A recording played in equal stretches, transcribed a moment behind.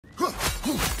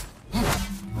Good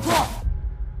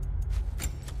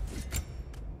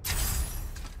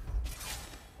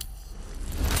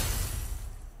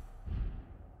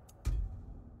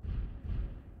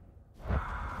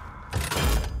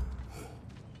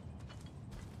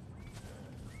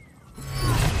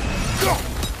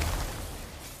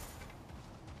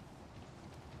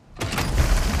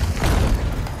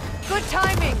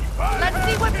timing. Let's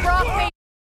see what Brock made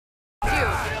you.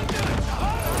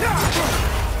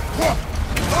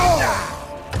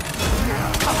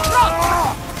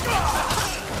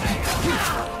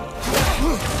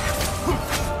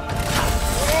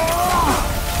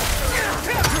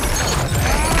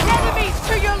 Enemies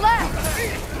to your left.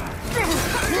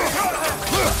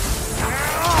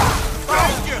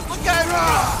 Look out!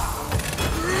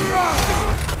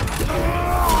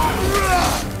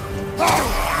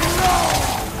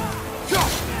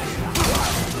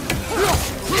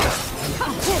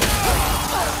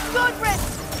 Good risk.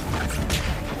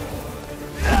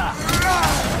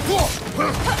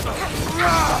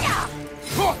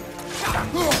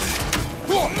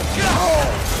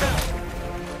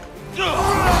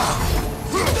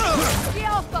 The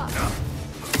Alpha.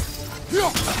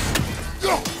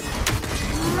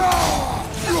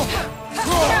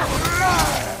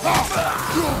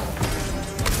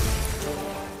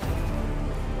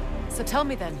 So tell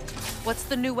me then, what's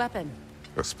the new weapon?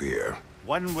 A spear.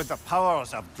 One with the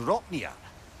powers of Dropnir.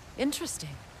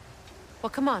 Interesting. Well,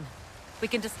 come on. We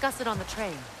can discuss it on the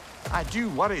train. I do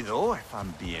worry, though, if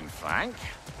I'm being frank.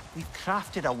 We've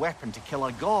crafted a weapon to kill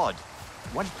a god.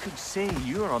 One could say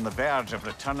you're on the verge of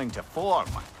returning to form.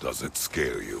 Does it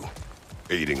scare you?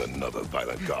 Aiding another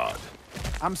violent god?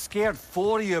 I'm scared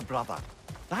for you, brother.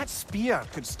 That spear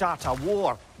could start a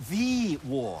war. The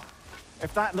war.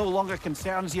 If that no longer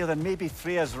concerns you, then maybe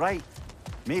Freya's right.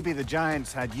 Maybe the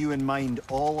Giants had you in mind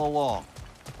all along.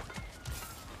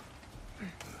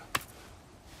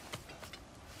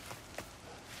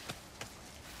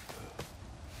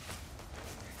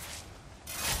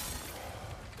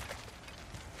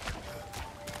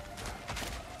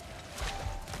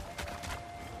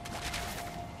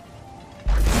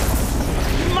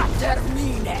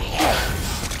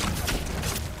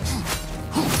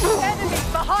 Enemies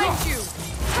behind you!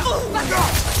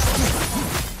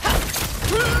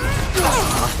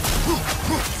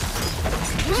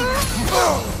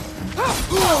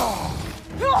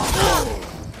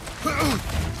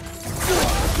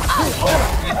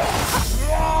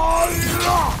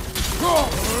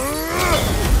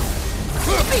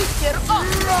 Beat it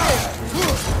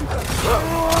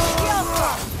up!